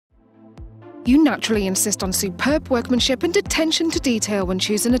You naturally insist on superb workmanship and attention to detail when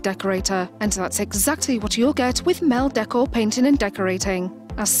choosing a decorator, and that's exactly what you'll get with MelDecor Painting and Decorating.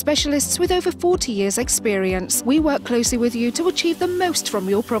 As specialists with over 40 years' experience, we work closely with you to achieve the most from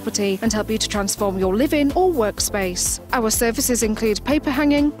your property and help you to transform your living or workspace. Our services include paper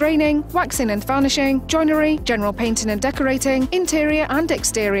hanging, graining, waxing and varnishing, joinery, general painting and decorating, interior and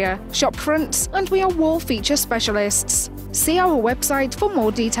exterior, shop fronts, and we are wall feature specialists. See our website for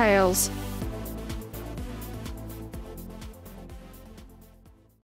more details.